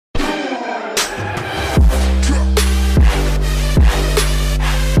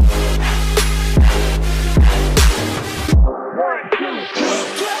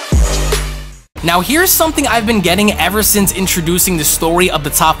Now here's something I've been getting ever since introducing the story of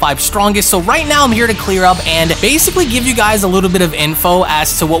the top 5 strongest. So right now I'm here to clear up and basically give you guys a little bit of info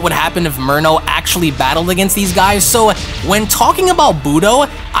as to what would happen if Merno actually battled against these guys. So when talking about Budo,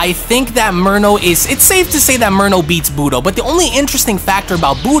 I think that it's safe to say that Merno beats Budo, but the only interesting factor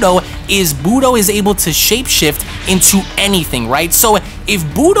about Budo is able to shapeshift into anything, right? So if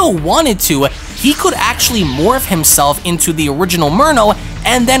Budo wanted to, he could actually morph himself into the original Merno,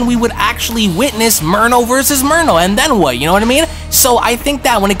 and then we would actually witness Merno versus Merno, and then what, you know what I mean? So I think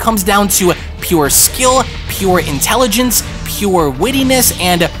that when it comes down to pure skill, pure intelligence, pure wittiness,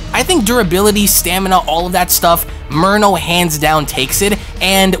 and I think durability, stamina, all of that stuff, Merno hands down takes it.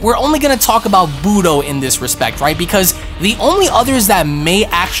 And we're only going to talk about Budo in this respect, right? Because the only others that may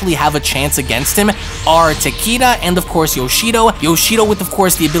actually have a chance against him are Takeda and of course Yoshido. Yoshido with of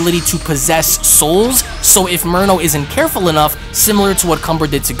course the ability to possess souls, so if Merno isn't careful enough, similar to what Cumber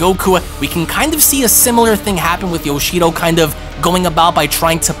did to Goku, we can kind of see a similar thing happen with Yoshido kind of going about by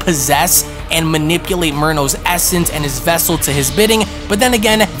trying to possess and manipulate Merno's essence and his vessel to his bidding. But then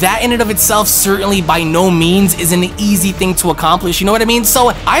again, that in and of itself certainly by no means is an easy thing to accomplish, you know what I mean?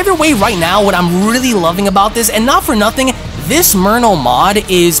 So either way, right now, what I'm really loving about this, and not for nothing, this Merno mod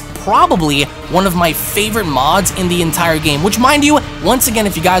is probably one of my favorite mods in the entire game, which mind you, once again,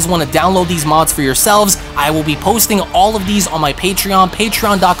 if you guys want to download these mods for yourselves, I will be posting all of these on my Patreon,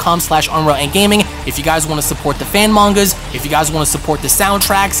 patreon.com/UnrealEntGaming. If you guys want to support the fan mangas, if you guys want to support the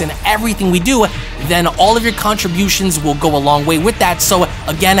soundtracks and everything we do, then all of your contributions will go a long way with that. So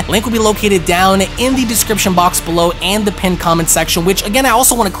again, link will be located down in the description box below and the pinned comment section, which again, I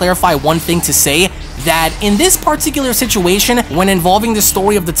also want to clarify one thing to say, that in this particular situation, when involving the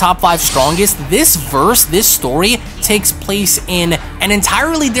story of the top 5 strongest, this story takes place in an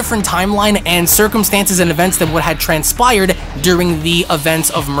entirely different timeline and circumstances and events than what had transpired during the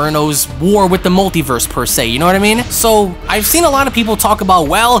events of Merno's war with the multiverse per se, you know what I mean? So I've seen a lot of people talk about,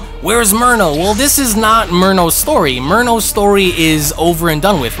 well, where's Merno? Well, this is not Merno's story. Merno's story is over and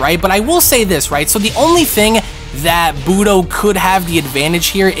done with, right? But I will say this, right? So the only thing that Budo could have the advantage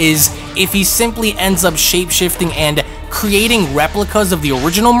here is if he simply ends up shapeshifting and creating replicas of the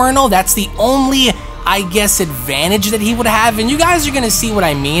original Merno. That's the only, I guess, advantage that he would have, and you guys are gonna see what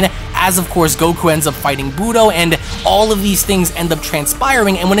I mean as of course Goku ends up fighting Budo and all of these things end up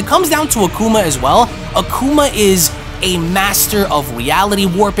transpiring. And when it comes down to Akuma as well, Akuma is a master of reality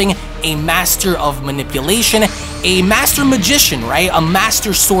warping, a master of manipulation, a master magician, right? A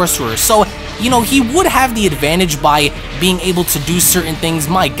master sorcerer. So, you know, he would have the advantage by being able to do certain things.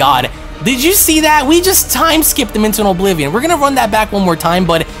 My god, did you see that? We just time skipped him into an oblivion. We're gonna run that back one more time,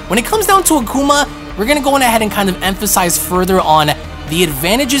 but when it comes down to Akuma, we're gonna go on ahead and kind of emphasize further on the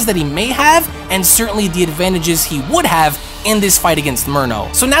advantages that he may have, and certainly the advantages he would have in this fight against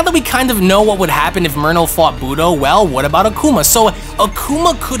Merno. So now that we kind of know what would happen if Merno fought Budo, well, what about Akuma? So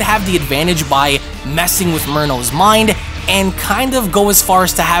Akuma could have the advantage by messing with Merno's mind and kind of go as far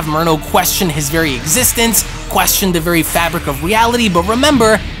as to have Merno question his very existence, question the very fabric of reality. But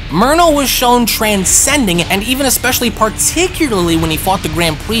remember, Merno was shown transcending, and even especially particularly when he fought the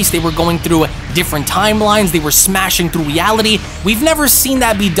Grand Priest, they were going through different timelines, they were smashing through reality. We've never seen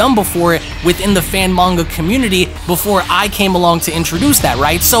that be done before within the fan manga community before I came along to introduce that,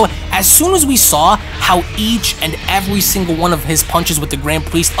 right? So as soon as we saw how each and every single one of his punches with the Grand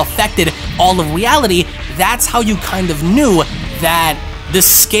Priest affected all of reality, that's how you kind of knew that the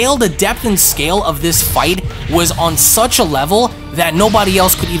scale, the depth and scale of this fight was on such a level that nobody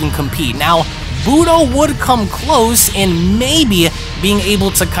else could even compete. Now, Budo would come close in maybe being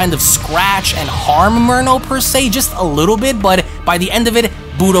able to kind of scratch and harm Merno per se, just a little bit, but by the end of it,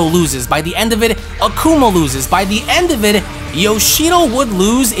 Budo loses. By the end of it, Akuma loses. By the end of it, Yoshido would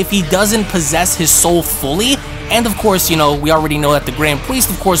lose if he doesn't possess his soul fully. And of course, you know, we already know that the Grand Priest,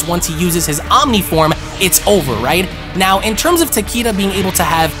 of course, once he uses his Omni form, it's over, right? Now, in terms of Takeda being able to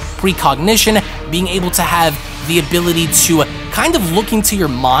have precognition, being able to have the ability to kind of look into your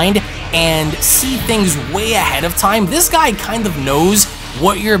mind and see things way ahead of time, this guy kind of knows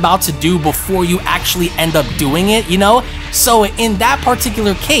what you're about to do before you actually end up doing it, you know? So in that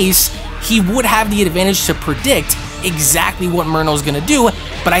particular case, he would have the advantage to predict exactly what Merno's gonna do.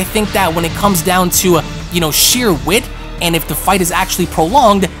 But I think that when it comes down to, you know, sheer wit, and if the fight is actually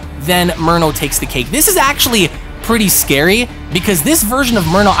prolonged, then Merno takes the cake. This is actually pretty scary, because this version of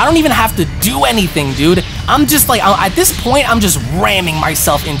Merno, I don't even have to do anything, dude. I'm just like, at this point, I'm just ramming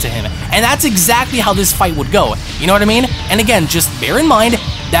myself into him. And that's exactly how this fight would go. You know what I mean? And again, just bear in mind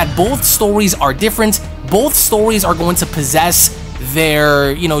that both stories are different. Both stories are going to possess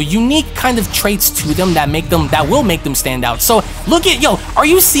their, you know, unique kind of traits to them that will make them stand out. So look at, yo, are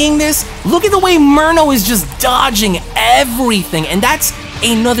you seeing this? Look at the way Merno is just dodging everything, and that's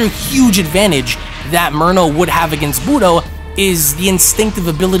another huge advantage that Merno would have against Budo, is the instinctive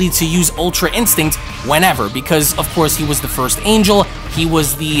ability to use Ultra Instinct whenever, because of course he was the first angel, he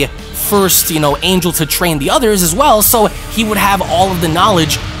was the first, you know, angel to train the others as well, so he would have all of the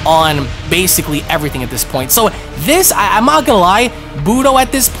knowledge on basically everything at this point. So this, I'm not gonna lie, Budo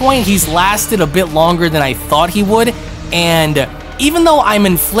at this point, he's lasted a bit longer than I thought he would, and even though I'm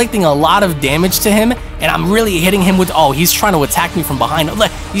inflicting a lot of damage to him, and I'm really hitting him with, oh, he's trying to attack me from behind.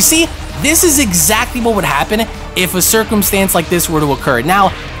 Look, you see, this is exactly what would happen if a circumstance like this were to occur.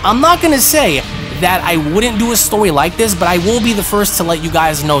 Now, I'm not gonna say that I wouldn't do a story like this, but I will be the first to let you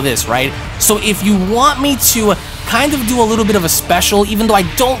guys know this, right? So if you want me to kind of do a little bit of a special, even though I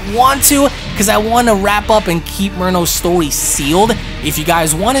don't want to, because I want to wrap up and keep Merno's story sealed, if you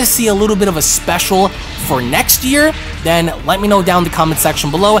guys want to see a little bit of a special for next year, then let me know down in the comment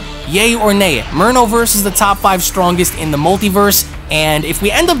section below, yay or nay, Merno versus the top 5 strongest in the multiverse. And if we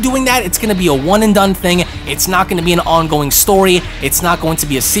end up doing that, it's going to be a one and done thing. It's not going to be an ongoing story. It's not going to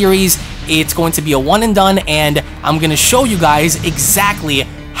be a series. It's going to be a one and done, and I'm going to show you guys exactly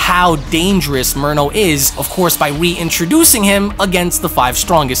how dangerous Merno is, of course, by reintroducing him against the 5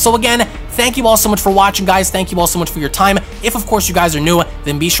 strongest. So again, thank you all so much for watching, guys. Thank you all so much for your time. If, of course, you guys are new,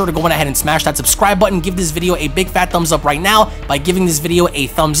 then be sure to go on ahead and smash that subscribe button. Give this video a big fat thumbs up right now by giving this video a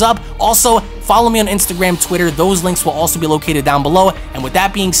thumbs up. Also, follow me on Instagram, Twitter. Those links will also be located down below. And with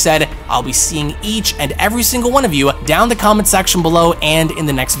that being said, I'll be seeing each and every single one of you down in the comment section below and in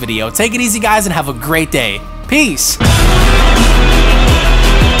the next video. Take it easy, guys, and have a great day. Peace.